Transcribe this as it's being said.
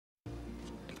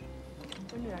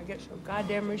When did I get so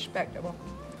goddamn respectable?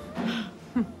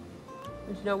 But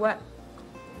you know what?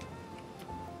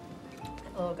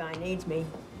 That little guy needs me.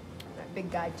 That big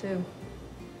guy, too.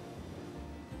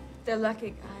 They're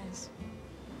lucky guys.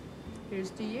 Here's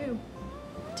to you.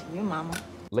 To you, Mama.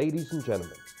 Ladies and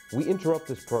gentlemen, we interrupt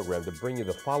this program to bring you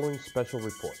the following special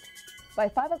report. By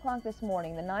 5 o'clock this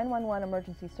morning, the 911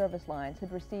 emergency service lines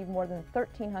had received more than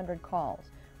 1,300 calls,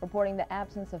 reporting the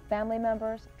absence of family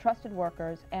members, trusted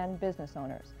workers, and business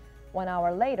owners. 1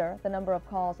 hour later, the number of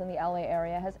calls in the LA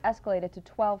area has escalated to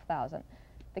 12,000.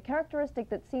 The characteristic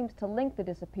that seems to link the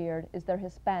disappeared is their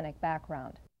Hispanic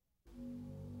background.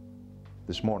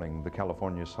 This morning, the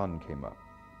California sun came up,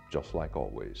 just like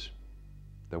always.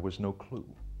 There was no clue,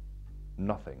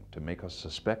 nothing to make us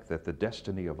suspect that the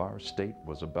destiny of our state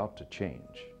was about to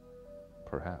change,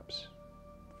 perhaps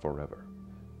forever.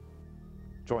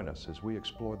 Join us as we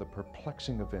explore the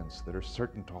perplexing events that are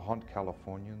certain to haunt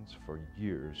Californians for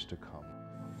years to come.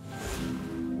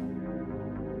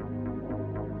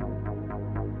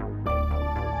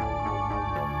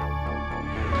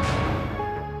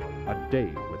 A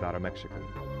day without a Mexican.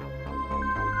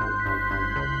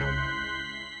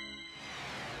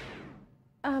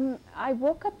 I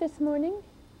woke up this morning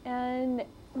and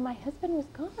my husband was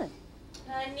gone.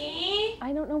 Honey?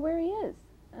 I don't know where he is.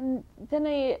 And then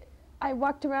I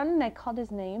walked around and I called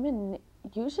his name, and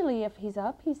usually if he's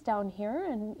up, he's down here,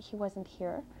 and he wasn't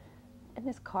here. And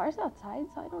his car's outside,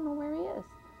 so I don't know where he is.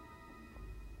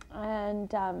 And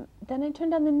then I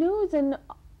turned on the news, and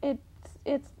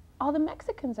it's all the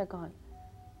Mexicans are gone.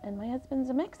 And my husband's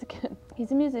a Mexican.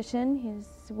 He's a musician.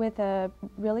 He's with a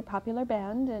really popular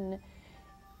band, and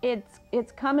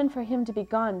it's common for him to be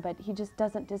gone, but he just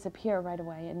doesn't disappear right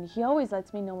away. And he always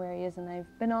lets me know where he is, and I've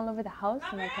been all over the house,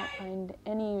 and I can't find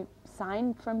any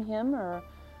sign from him or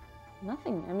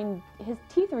nothing. I mean, his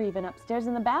teeth are even upstairs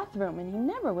in the bathroom, and he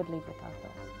never would leave without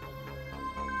those.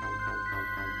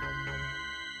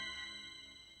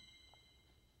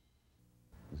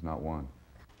 There's not one.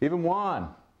 Even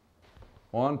Juan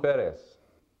Perez,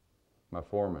 my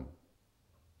foreman.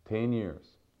 10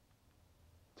 years.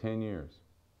 10 years.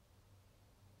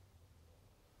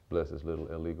 Bless his little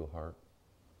illegal heart,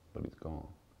 but he's gone.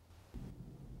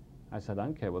 I said, I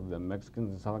don't care whether they're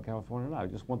Mexicans in Southern California or not. I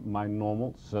just want my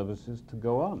normal services to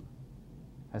go on.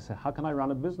 I said, how can I run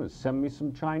a business? Send me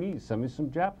some Chinese, send me some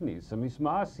Japanese, send me some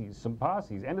Aussies, some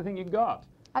Parsis, anything you got.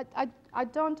 I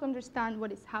don't understand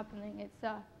what is happening. It's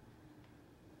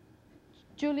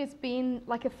Julia's been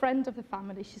like a friend of the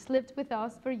family. She's lived with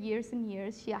us for years and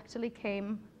years. She actually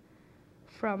came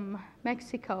from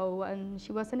Mexico, and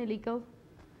she was an illegal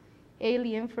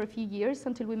alien for a few years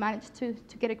until we managed to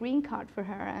get a green card for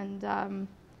her. And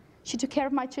she took care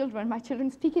of my children. My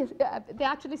children speak, they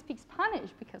actually speak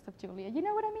Spanish because of Julia. You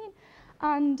know what I mean?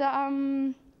 And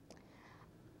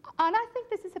I think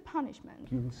this is a punishment.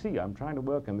 You can see I'm trying to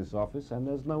work in this office, and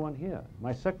there's no one here.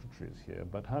 My secretary is here,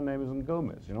 but her name isn't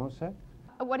Gomez. You know what I'm saying?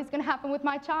 What is going to happen with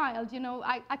my child? You know,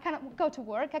 I cannot go to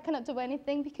work. I cannot do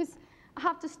anything because I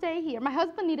have to stay here. My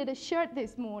husband needed a shirt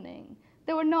this morning.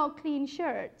 There were no clean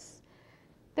shirts.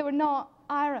 They were not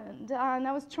ironed, and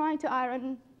I was trying to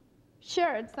iron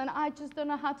shirts, and I just don't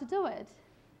know how to do it.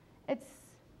 It's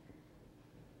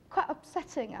quite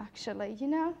upsetting, actually, you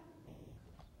know?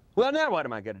 Well, now what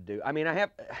am I going to do? I mean, I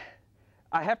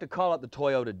have to call up the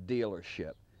Toyota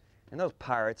dealership, and those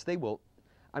pirates, they will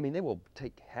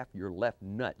take half your left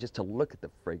nut just to look at the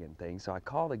friggin' thing. So I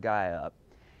call the guy up,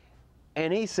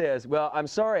 and he says, well, I'm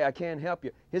sorry, I can't help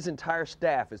you. His entire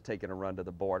staff is taking a run to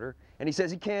the border, and he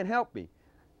says he can't help me.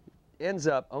 Ends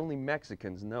up, only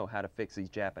Mexicans know how to fix these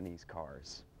Japanese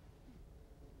cars.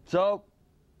 So,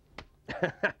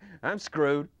 I'm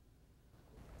screwed.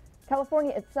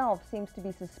 California itself seems to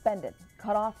be suspended,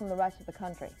 cut off from the rest of the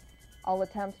country. All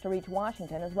attempts to reach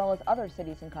Washington, as well as other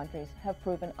cities and countries, have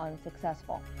proven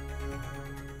unsuccessful.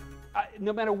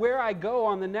 No matter where I go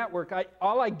on the network,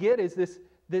 all I get is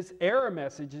this error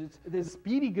message, this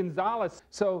Speedy Gonzales.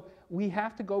 So we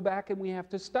have to go back and we have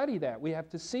to study that. We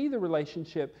have to see the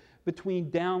relationship between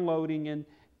downloading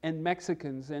and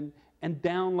Mexicans and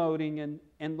downloading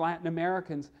and Latin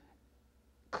Americans.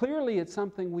 Clearly, it's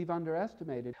something we've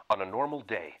underestimated. On a normal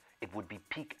day, it would be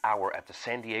peak hour at the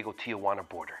San Diego-Tijuana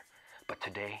border. But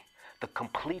today, the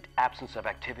complete absence of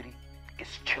activity is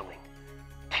chilling.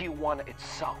 Tijuana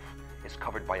itself is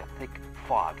covered by a thick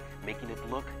fog, making it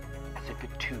look as if it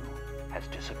too has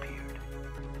disappeared.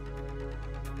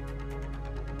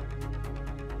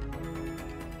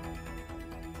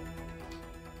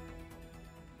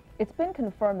 It's been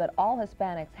confirmed that all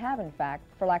Hispanics have, in fact,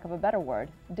 for lack of a better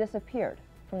word, disappeared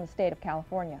from the state of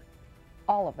California.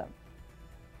 All of them.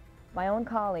 My own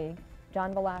colleague,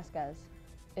 John Velasquez,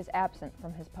 is absent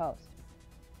from his post.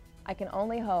 I can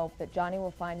only hope that Johnny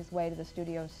will find his way to the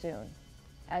studio soon,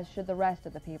 as should the rest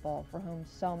of the people for whom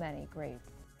so many grieve.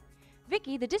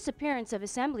 Vicky, the disappearance of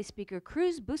Assembly Speaker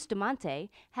Cruz Bustamante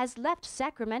has left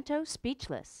Sacramento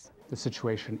speechless. The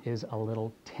situation is a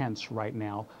little tense right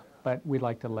now, but we'd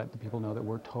like to let the people know that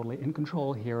we're totally in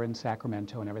control here in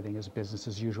Sacramento and everything is business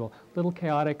as usual. A little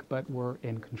chaotic, but we're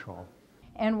in control.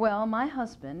 And well, my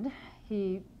husband,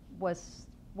 he was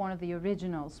one of the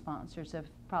original sponsors of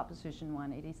Proposition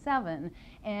 187,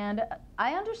 and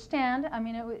I understand, I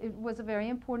mean, it was a very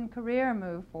important career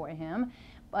move for him,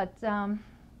 but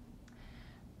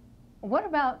what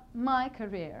about my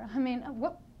career? I mean,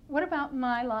 what about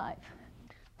my life?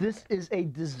 This is a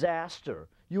disaster.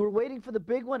 You were waiting for the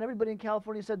big one. Everybody in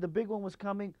California said the big one was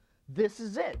coming. This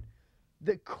is it.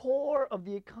 The core of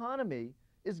the economy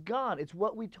is gone. It's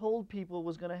what we told people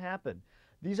was going to happen.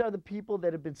 These are the people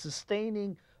that have been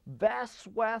sustaining vast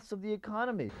swaths of the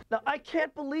economy. Now, I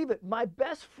can't believe it. My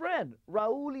best friend,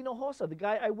 Raul Hinojosa, the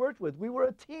guy I worked with, we were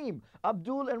a team,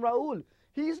 Abdul and Raul.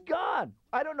 He's gone.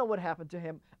 I don't know what happened to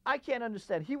him. I can't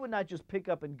understand. He would not just pick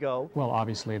up and go. Well,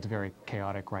 obviously it's very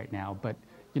chaotic right now, but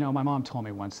you know, my mom told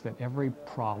me once that every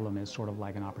problem is sort of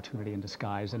like an opportunity in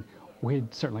disguise, and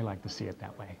we'd certainly like to see it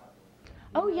that way.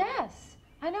 Oh, yes.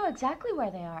 I know exactly where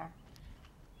they are.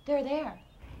 They're there.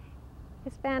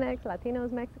 Hispanics,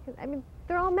 Latinos, Mexicans, I mean,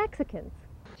 they're all Mexicans.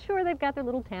 Sure, they've got their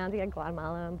little towns, you got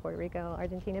Guatemala and Puerto Rico,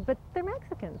 Argentina, but they're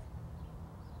Mexicans,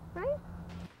 right?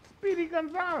 Speedy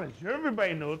Gonzalez,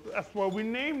 everybody knows, that's why we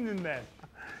named him that.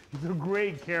 He's a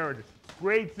great character,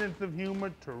 great sense of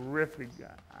humor, terrific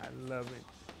guy. I love him.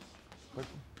 But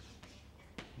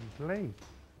he's late.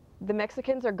 The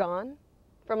Mexicans are gone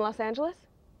from Los Angeles?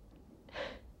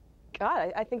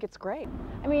 God, I think it's great.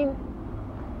 I mean,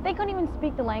 they couldn't even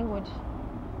speak the language.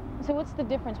 So what's the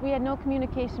difference? We had no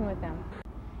communication with them.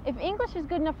 If English is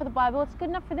good enough for the Bible, it's good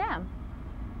enough for them.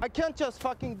 I can't just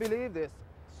fucking believe this.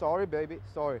 Sorry, baby,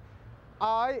 sorry.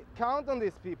 I count on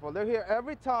these people. They're here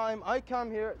every time I come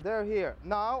here, they're here.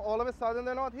 Now, all of a sudden,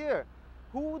 they're not here.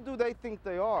 Who do they think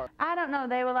they are? I don't know.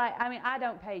 They were like, I mean, I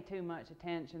don't pay too much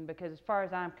attention because as far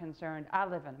as I'm concerned, I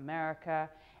live in America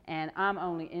and I'm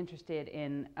only interested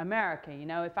in America. You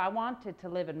know, if I wanted to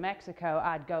live in Mexico,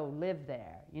 I'd go live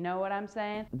there. You know what I'm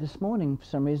saying? This morning, for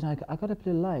some reason, I got up a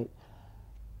little late.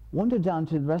 Wandered down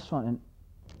to the restaurant and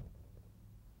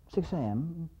 6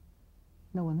 a.m.,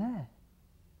 no one there.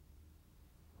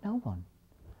 No one.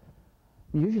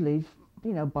 Usually,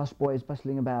 you know, busboys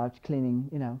bustling about, cleaning,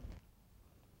 you know.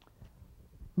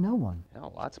 No one. You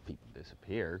know, lots of people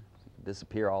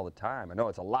disappear all the time. I know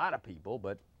it's a lot of people,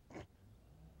 but,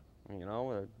 you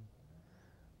know,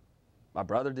 my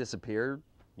brother disappeared,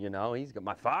 you know,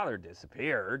 my father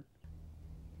disappeared.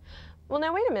 Well,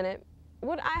 now, wait a minute.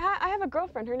 I have a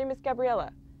girlfriend. Her name is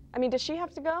Gabriela. I mean, does she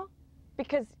have to go?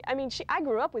 Because, I mean, I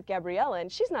grew up with Gabriela,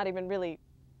 and she's not even really,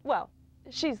 well,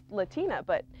 she's Latina,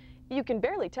 but you can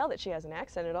barely tell that she has an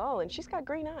accent at all, and she's got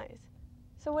green eyes.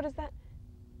 So what is that?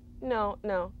 No,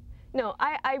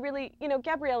 I really, you know,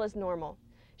 Gabriela's normal.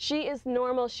 She is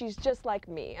normal, she's just like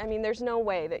me. I mean, there's no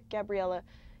way that Gabriela,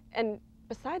 and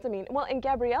besides, I mean, well, and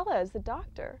Gabriela is the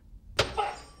doctor.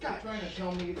 You're trying to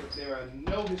tell me that there are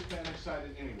no Hispanics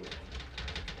sighted anywhere.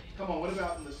 Come on, what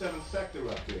about in the 7th sector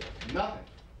up there? Nothing.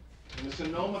 In the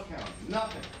Sonoma County,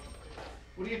 nothing.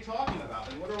 What are you talking about?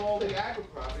 And what are all the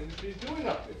agri-crop industries doing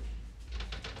up there?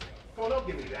 Come on, don't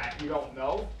give me that. You don't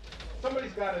know.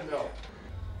 Somebody's got to know.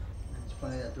 It's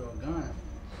funny that they're all gone.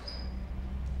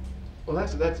 Well,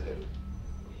 that's it.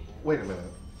 Wait a minute.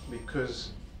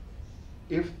 Because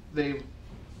if they've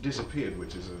disappeared,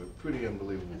 which is a pretty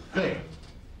unbelievable thing,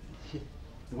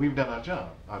 we've done our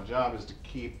job. Our job is to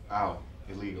keep out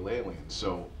illegal aliens.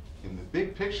 So in the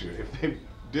big picture, if they've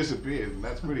disappeared, and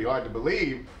that's pretty hard to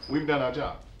believe, we've done our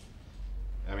job.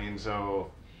 I mean,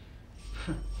 so...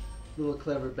 Little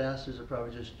clever bastards are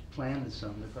probably just planning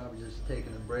something. They're probably just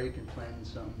taking a break and planning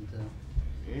something to...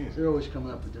 Yeah. They're always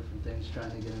coming up with different things,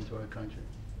 trying to get into our country.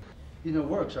 You know, it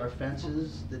works. Our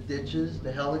fences, the ditches,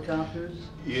 the helicopters.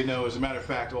 You know, as a matter of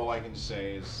fact, all I can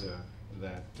say is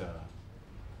that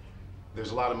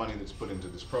there's a lot of money that's put into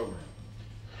this program.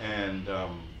 And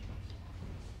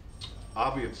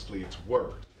obviously it's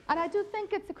worked. And I do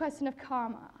think it's a question of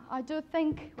karma. I do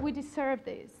think we deserve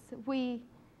this. We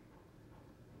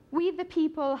the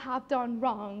people have done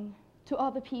wrong to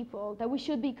other people that we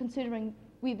should be considering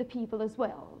we the people as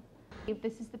well. If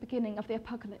this is the beginning of the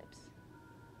apocalypse,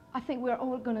 I think we're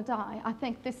all going to die. I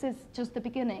think this is just the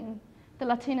beginning. The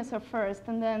Latinos are first,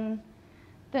 and then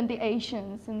the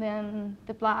Asians, and then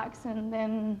the blacks, and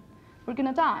then we're going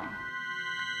to die.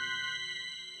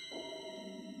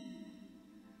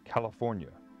 California,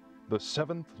 the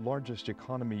 7th largest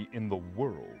economy in the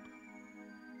world,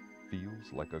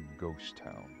 feels like a ghost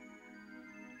town.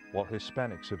 While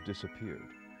Hispanics have disappeared,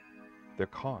 their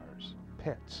cars,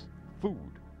 pets,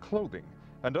 food, clothing,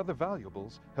 and other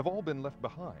valuables have all been left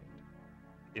behind,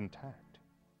 intact.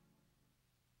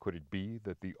 Could it be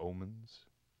that the omens,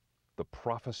 the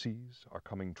prophecies are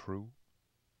coming true?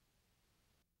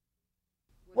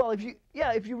 Well,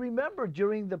 if you remember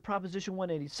during the Proposition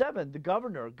 187, the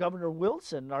Governor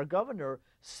Wilson, our governor,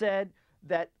 said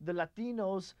that the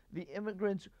Latinos, the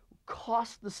immigrants,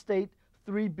 cost the state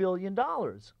 $3 billion.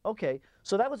 Okay,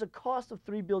 so that was a cost of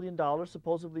 $3 billion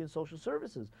supposedly in social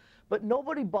services. But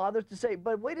nobody bothered to say,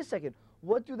 but wait a second,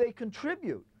 what do they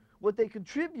contribute? What they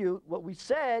contribute, what we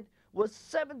said, was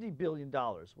 $70 billion.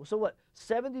 So what,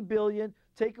 70 billion,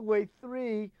 take away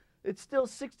 3, it's still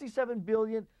 67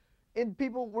 billion in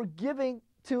people were giving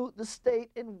to the state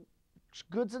in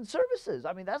goods and services.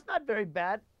 I mean, that's not very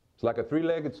bad. It's like a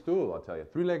three-legged stool, I'll tell you,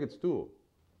 three-legged stool.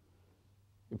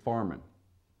 In farming,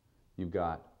 you've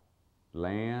got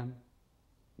land,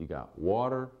 you got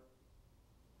water,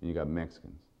 and you got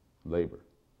Mexicans, labor.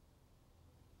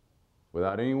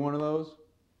 Without any one of those,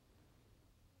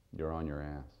 you're on your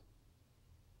ass,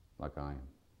 like I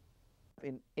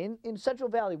am. In Central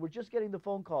Valley, we're just getting the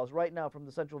phone calls right now from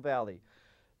the Central Valley.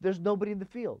 There's nobody in the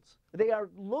fields. They are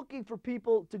looking for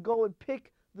people to go and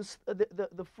pick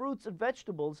the fruits and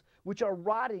vegetables which are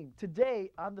rotting today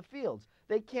on the fields.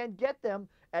 They can't get them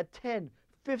at $10,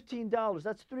 $15.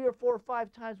 That's 3 or 4 or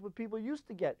 5 times what people used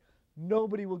to get.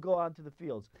 Nobody will go onto the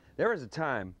fields. There was a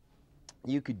time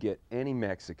you could get any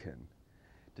Mexican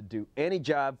to do any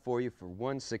job for you for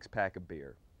 1 6-pack of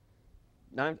beer.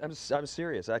 I'm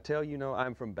serious. I tell you,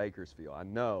 I'm from Bakersfield. I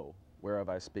know whereof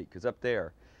I speak, because up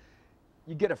there,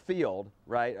 you get a field,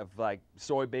 right, of like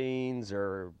soybeans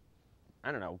or,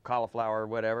 I don't know, cauliflower or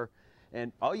whatever,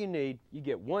 and all you need, you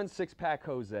get 1 6-pack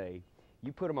Jose,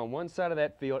 you put them on one side of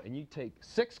that field, and you take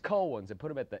 6 cold ones and put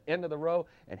them at the end of the row,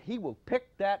 and he will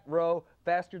pick that row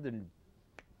faster than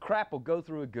crap will go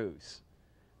through a goose.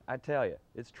 I tell you,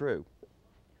 it's true.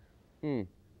 I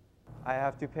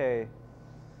have to pay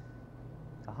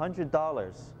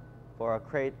 $100 for a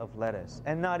crate of lettuce,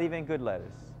 and not even good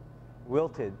lettuce,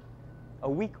 wilted, a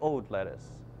week-old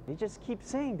lettuce. He just keeps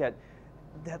saying that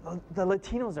the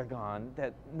Latinos are gone,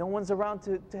 that no one's around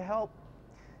to help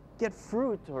get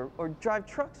fruit or drive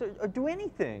trucks or do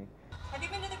anything. Have you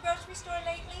been to the grocery store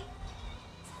lately?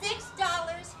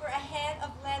 $6 for a head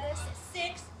of lettuce, $6.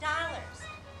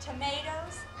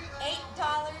 Tomatoes,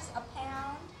 $8 a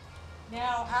pound.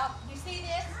 Now, you see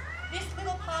this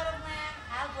little pot of land,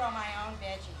 I'll grow my own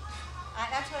veggies.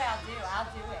 That's what I'll do.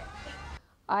 I'll do it.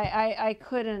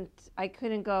 I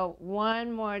couldn't go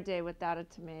one more day without a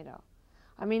tomato.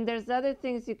 I mean, there's other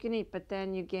things you can eat, but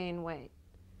then you gain weight.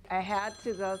 I had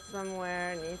to go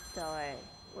somewhere in East LA,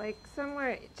 like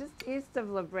somewhere just east of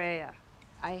La Brea.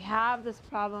 I have this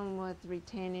problem with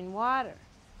retaining water.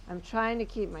 I'm trying to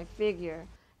keep my figure,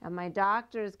 and my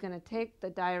doctor is going to take the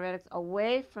diuretics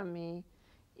away from me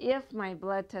if my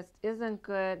blood test isn't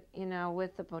good,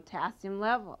 with the potassium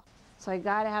level. So I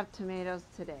got to have tomatoes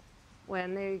today.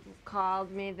 When they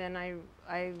called me, then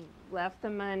I left the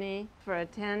money. For a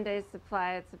 10-day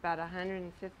supply, it's about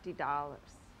 $150.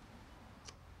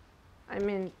 I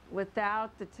mean,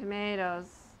 without the tomatoes,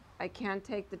 I can't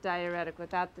take the diuretic.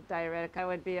 Without the diuretic, I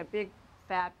would be a big,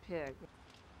 fat pig.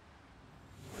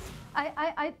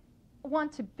 I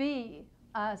want to be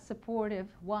a supportive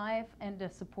wife and a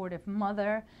supportive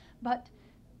mother, but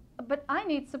I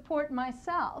need support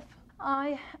myself.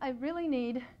 I really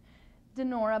need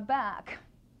Denora back,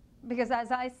 because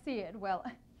as I see it, well,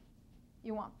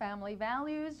 you want family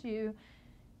values, you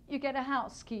get a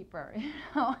housekeeper,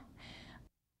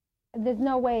 There's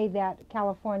no way that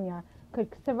California could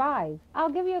survive. I'll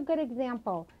give you a good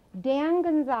example. Dan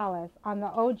Gonzalez on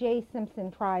the O.J.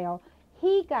 Simpson trial,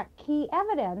 he got key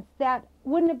evidence that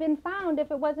wouldn't have been found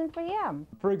if it wasn't for him.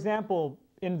 For example,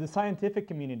 in the scientific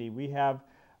community, we have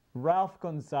Ralph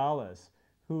Gonzalez,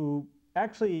 who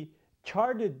actually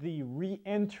charted the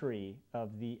re-entry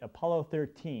of the Apollo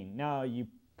 13. Now, you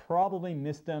probably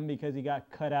missed him because he got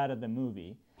cut out of the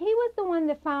movie. He was the one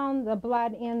that found the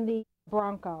blood in the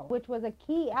Bronco, which was a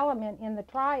key element in the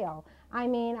trial. I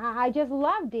mean, I just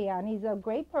love Dan. He's a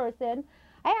great person.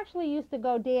 I actually used to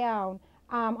go down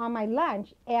on my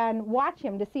lunch and watch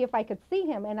him to see if I could see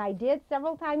him, and I did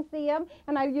several times see him,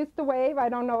 and I used to wave. I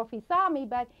don't know if he saw me,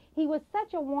 but he was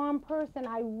such a warm person.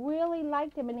 I really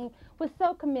liked him, and he was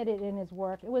so committed in his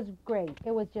work. It was great.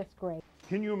 It was just great.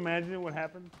 Can you imagine what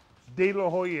happened? De La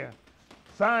Hoya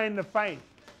signed the fight.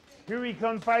 Here he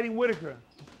comes fighting Whitaker.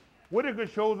 Whitaker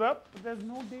shows up, but there's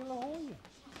no De La Hoya.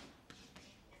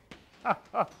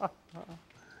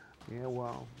 Yeah,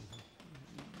 well,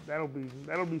 that'll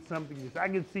be something. I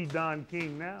can see Don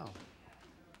King now.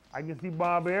 I can see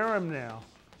Bob Arum now.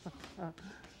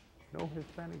 No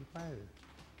Hispanic fighters.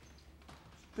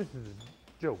 This is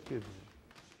a joke, isn't it?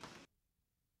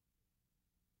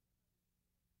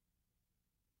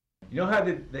 You know how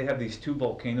they have these 2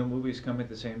 volcano movies come at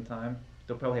the same time?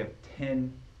 They'll probably have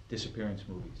 10 disappearance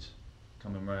movies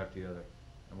coming right after the other.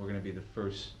 And we're going to be the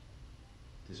first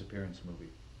disappearance movie.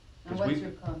 And what's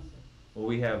your concept? Well,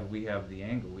 we have the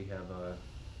angle. We have,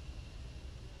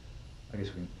 I guess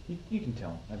you can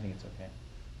tell them. I think it's okay.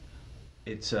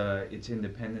 It's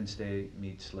Independence Day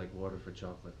meets like water for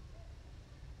chocolate.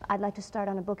 I'd like to start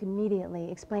on a book immediately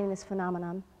explaining this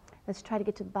phenomenon. Let's try to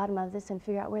get to the bottom of this and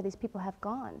figure out where these people have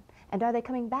gone. And are they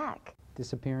coming back?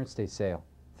 Disappearance Day sale.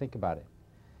 Think about it.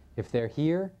 If they're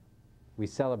here, we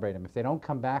celebrate them. If they don't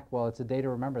come back, well, it's a day to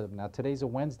remember them. Now, today's a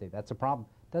Wednesday. That's a problem.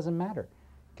 Doesn't matter.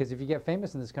 Because if you get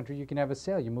famous in this country, you can have a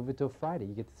sale. You move it to a Friday.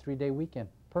 You get the 3-day weekend.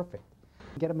 Perfect.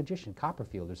 Get a magician,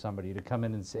 Copperfield or somebody, to come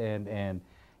in and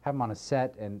have him on a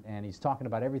set, and he's talking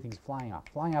about everything's flying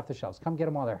off the shelves. Come get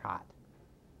them while they're hot.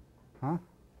 Huh?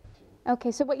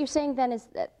 Okay, so what you're saying then is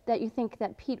that you think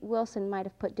that Pete Wilson might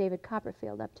have put David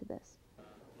Copperfield up to this.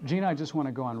 Gina, I just want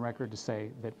to go on record to say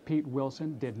that Pete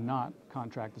Wilson did not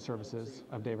contract the services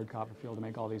of David Copperfield to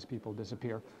make all these people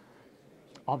disappear.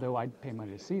 Although I'd pay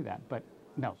money to see that, but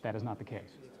no, that is not the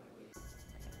case.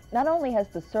 Not only has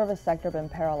the service sector been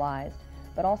paralyzed,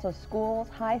 but also schools,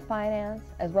 high finance,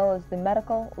 as well as the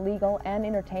medical, legal, and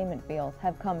entertainment fields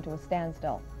have come to a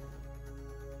standstill.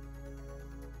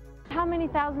 How many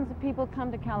thousands of people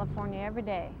come to California every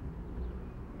day?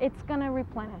 It's going to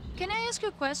replenish. Can I ask you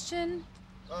a question?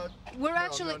 We're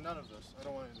actually... No, none of this. I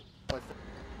don't want to...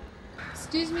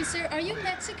 Excuse me, sir. Are you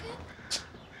Mexican?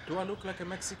 Do I look like a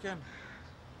Mexican?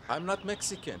 I'm not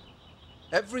Mexican.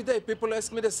 Every day people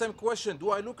ask me the same question.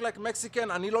 Do I look like Mexican?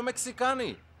 Anilo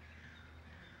Mexicani.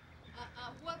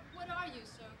 What are you,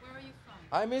 sir? Where are you from?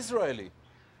 I'm Israeli.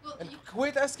 Well, and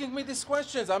quit asking me these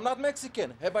questions. I'm not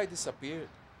Mexican. Have I disappeared?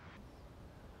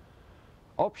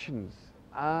 Options.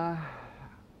 I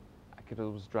could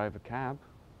always drive a cab,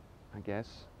 I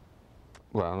guess.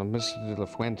 Well, Mr. De La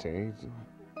Fuente,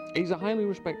 he's a highly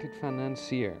respected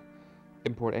financier.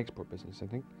 Import-export business, I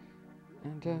think.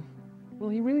 And, well,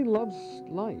 he really loves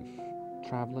life.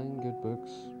 Traveling, good books,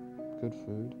 good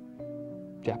food.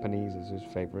 Japanese is his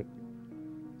favorite.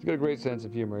 He's got a great sense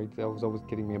of humor. He was always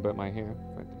kidding me about my hair,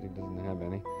 the fact that he doesn't have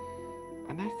any.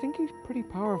 And I think he's pretty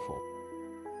powerful.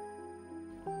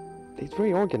 He's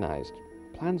very organized,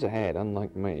 plans ahead,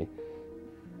 unlike me.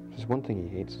 Just one thing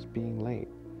he hates is being late.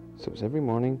 So it's every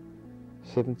morning,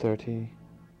 7:30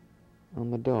 on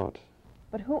the dot.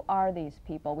 But who are these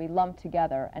people we lump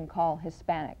together and call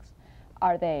Hispanics?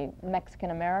 Are they Mexican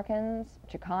Americans,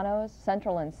 Chicanos,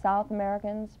 Central and South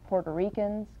Americans, Puerto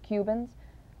Ricans, Cubans?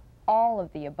 All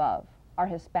of the above are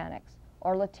Hispanics,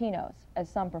 or Latinos, as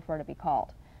some prefer to be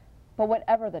called. But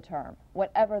whatever the term,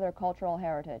 whatever their cultural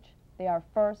heritage, they are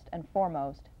first and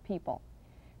foremost people.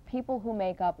 People who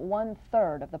make up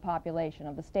 1/3 of the population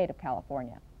of the state of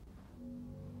California.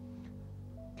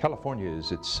 California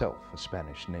is itself a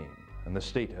Spanish name, and the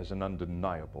state has an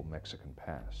undeniable Mexican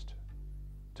past.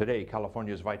 Today,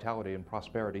 California's vitality and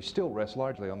prosperity still rest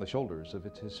largely on the shoulders of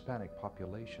its Hispanic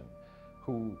population,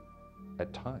 who,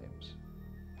 at times,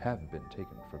 have been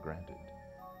taken for granted.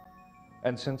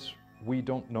 And since we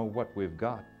don't know what we've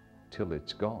got till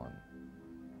it's gone,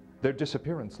 their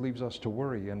disappearance leaves us to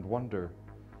worry and wonder,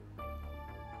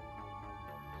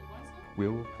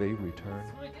 will they return?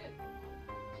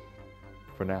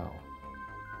 For now,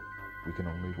 we can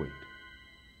only wait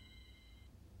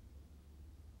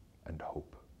and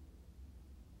hope.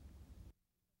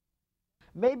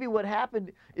 Maybe what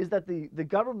happened is that the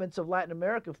governments of Latin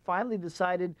America finally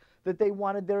decided that they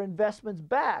wanted their investments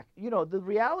back. You know, the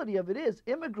reality of it is,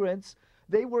 immigrants,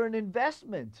 they were an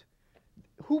investment.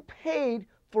 Who paid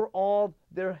for all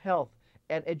their health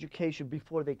and education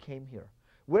before they came here?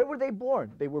 Where were they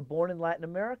born? They were born in Latin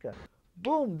America.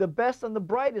 Boom, the best and the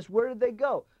brightest, where did they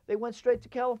go? They went straight to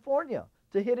California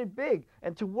to hit it big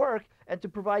and to work and to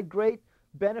provide great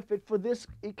benefit for this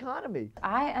economy.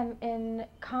 I am in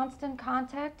constant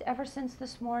contact ever since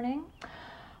this morning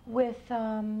with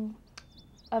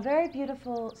a very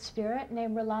beautiful spirit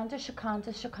named Rolanda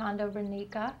Shikando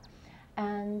Renika,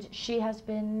 and she has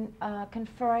been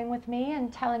conferring with me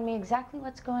and telling me exactly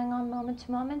what's going on moment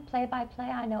to moment, play by play.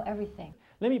 I know everything.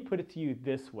 Let me put it to you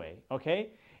this way,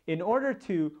 okay? In order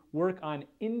to work on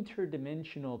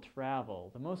interdimensional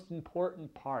travel, the most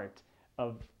important part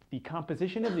of the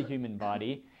composition of the human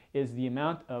body is the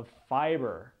amount of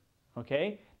fiber,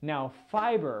 okay? Now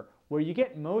fiber, where you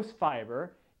get most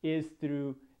fiber is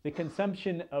through the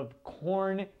consumption of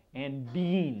corn and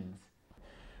beans.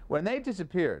 When they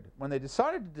disappeared, when they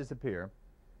decided to disappear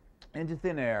into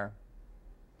thin air,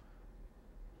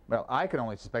 well, I can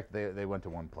only suspect they went to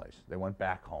one place. They went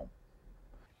back home.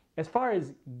 As far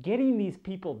as getting these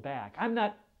people back, I'm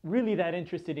not really that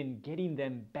interested in getting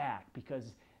them back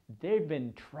because they've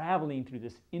been traveling through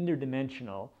this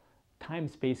interdimensional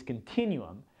time-space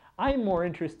continuum. I'm more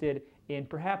interested in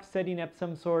perhaps setting up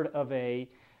some sort of a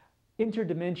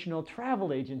interdimensional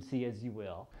travel agency, as you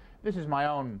will. This is my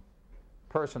own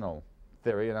personal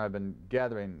theory, and I've been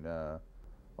gathering a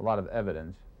lot of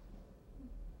evidence.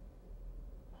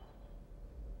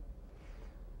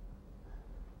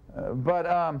 But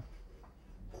a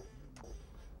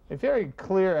very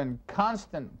clear and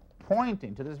constant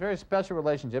pointing to this very special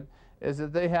relationship is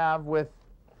that they have with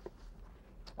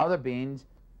other beings,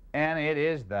 and it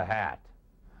is the hat.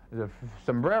 It's a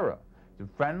sombrero. It's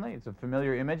friendly, it's a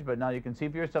familiar image, but now you can see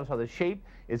for yourselves how the shape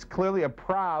is clearly a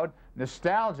proud,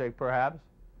 nostalgic perhaps,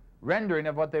 rendering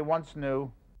of what they once knew,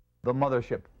 the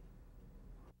mothership.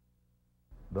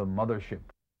 The mothership.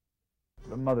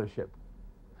 The mothership.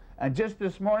 And just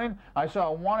this morning, I saw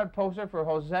a wanted poster for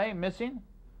Jose, missing.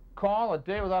 Call, a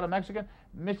day without a Mexican,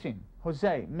 missing.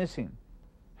 Jose, missing.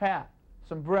 Hat,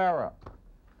 sombrero.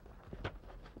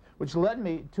 Which led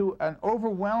me to an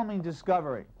overwhelming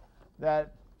discovery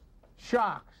that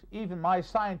shocks even my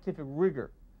scientific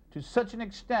rigor to such an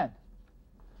extent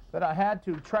that I had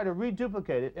to try to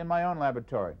reduplicate it in my own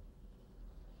laboratory.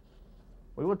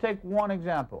 We will take one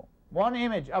example. One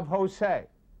image of Jose,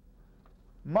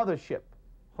 mothership.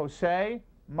 Jose,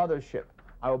 mothership.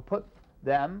 I will put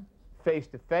them face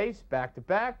to face, back to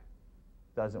back.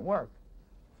 Doesn't work.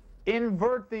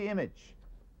 Invert the image.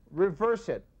 Reverse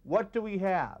it. What do we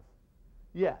have?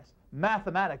 Yes,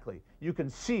 mathematically, you can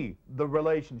see the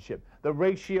relationship. The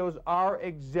ratios are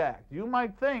exact. You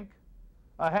might think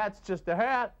a hat's just a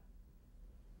hat.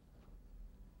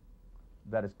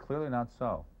 That is clearly not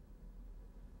so.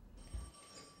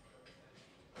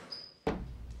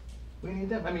 We need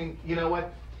them. I mean, you know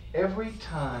what? Every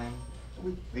time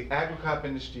the agri-crop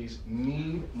industries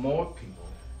need more people,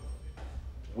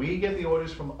 we get the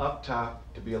orders from up top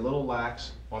to be a little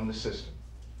lax on the system.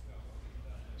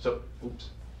 So, oops.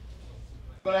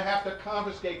 I'm going to have to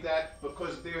confiscate that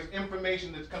because there's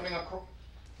information that's coming across.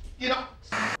 You know.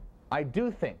 I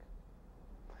do think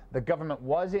the government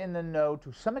was in the know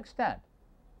to some extent.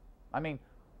 I mean,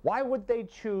 why would they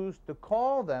choose to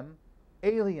call them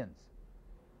aliens?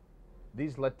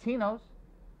 These Latinos,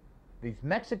 these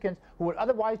Mexicans, who would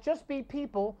otherwise just be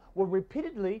people, were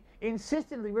repeatedly,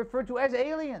 insistently referred to as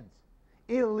aliens.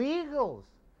 Illegals.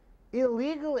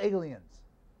 Illegal aliens.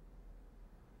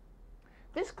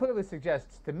 This clearly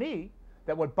suggests to me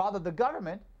that what bothered the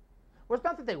government was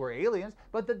not that they were aliens,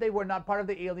 but that they were not part of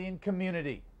the alien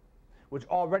community, which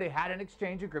already had an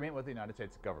exchange agreement with the United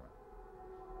States government.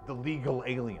 The legal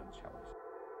aliens, shall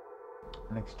we say.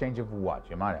 An exchange of what,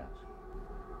 you might ask?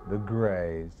 The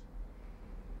Greys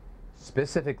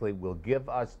specifically will give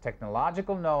us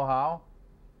technological know-how,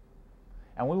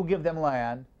 and we will give them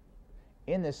land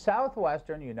in the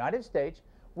southwestern United States,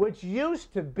 which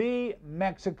used to be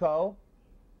Mexico.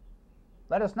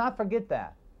 Let us not forget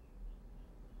that,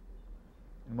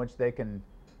 in which they can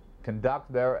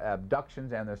conduct their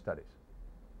abductions and their studies.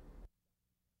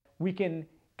 We can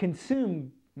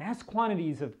consume mass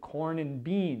quantities of corn and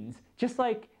beans, just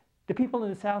like the people in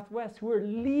the Southwest who are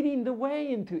leading the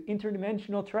way into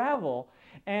interdimensional travel.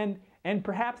 And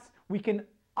perhaps we can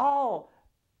all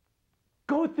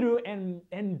go through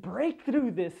and break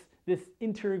through this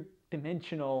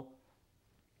interdimensional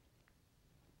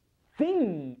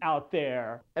thing out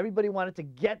there. Everybody wanted to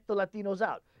get the Latinos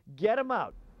out. Get them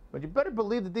out. But you better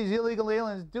believe that these illegal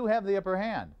aliens do have the upper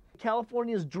hand.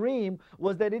 California's dream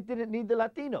was that it didn't need the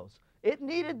Latinos. It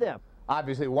needed them.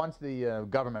 Obviously, once the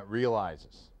government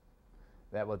realizes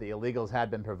that what the illegals had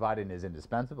been providing is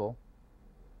indispensable,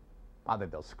 I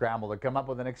think they'll scramble to come up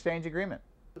with an exchange agreement.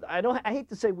 I hate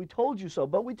to say we told you so,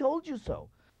 but we told you so.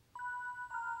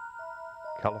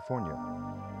 California,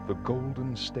 the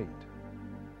Golden State,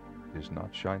 is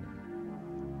not shining.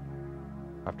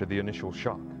 After the initial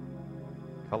shock,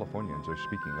 Californians are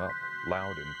speaking up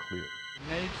loud and clear.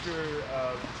 Nature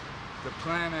of the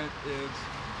planet is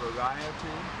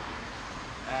variety,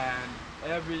 and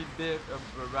every bit of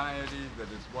variety that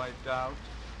is wiped out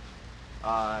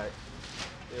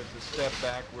is a step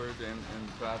backward in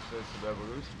the process of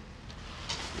evolution.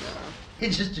 Yeah.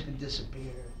 It's just going to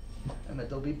disappear. I mean,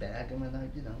 they'll be back. I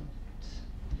mean, you know,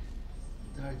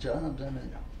 All right, John, I'm done.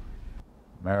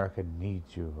 America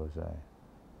needs you, Jose.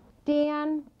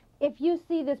 Dan, if you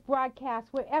see this broadcast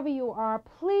wherever you are,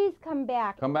 please come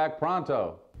back. Come back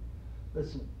pronto.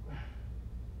 Listen,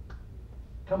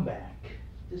 come back.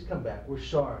 Just come back. We're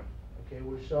sorry. Okay,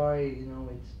 we're sorry. You know,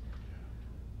 it's.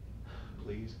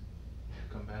 Please,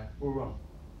 come back. We're wrong.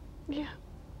 Yeah.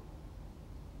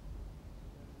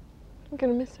 I'm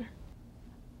gonna miss her.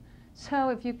 So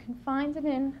if you can find it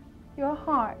in your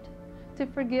heart to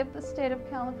forgive the state of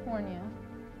California,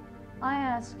 I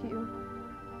ask you,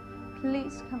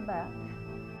 please come back.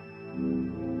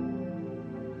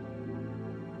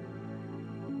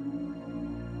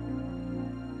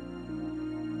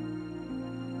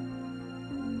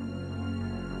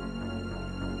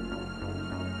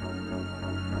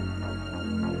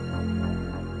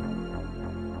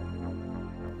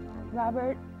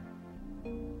 Robert,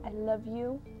 I love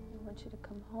you. I want you to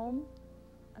come home.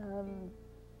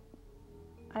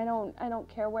 I don't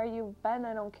care where you've been.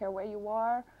 I don't care where you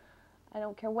are. I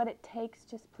don't care what it takes.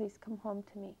 Just please come home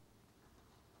to me.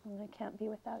 And I can't be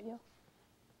without you.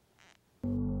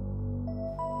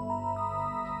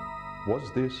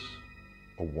 Was this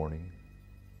a warning?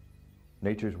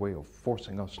 Nature's way of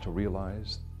forcing us to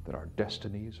realize that our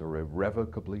destinies are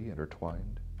irrevocably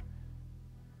intertwined?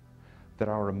 That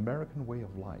our American way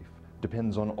of life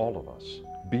depends on all of us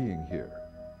being here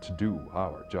to do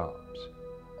our jobs?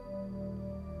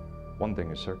 One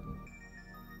thing is certain: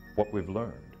 what we've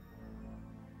learned,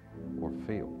 or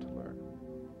failed to learn,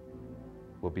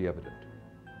 will be evident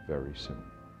very soon.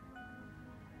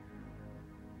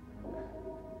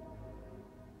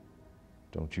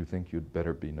 Don't you think you'd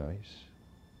better be nice?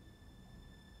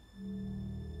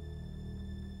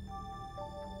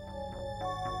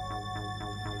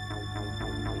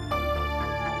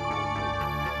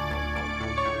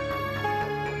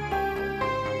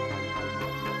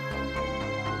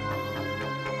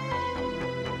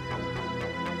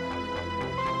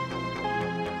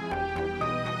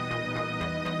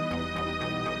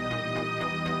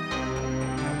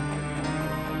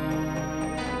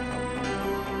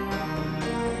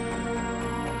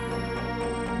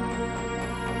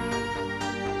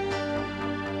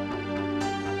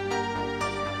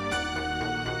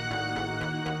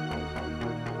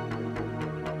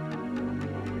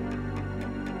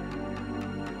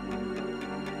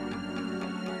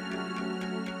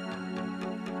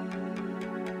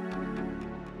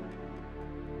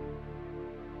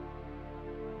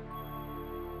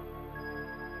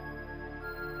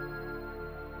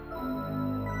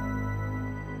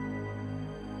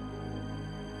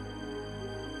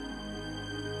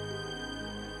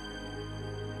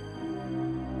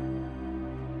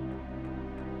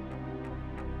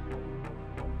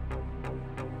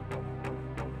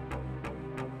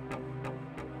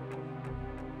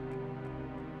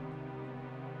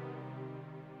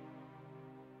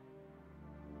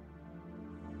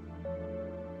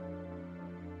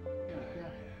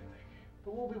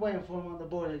 But we'll be waiting for him on the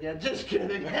board again. Just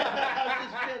kidding. I'm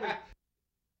just kidding.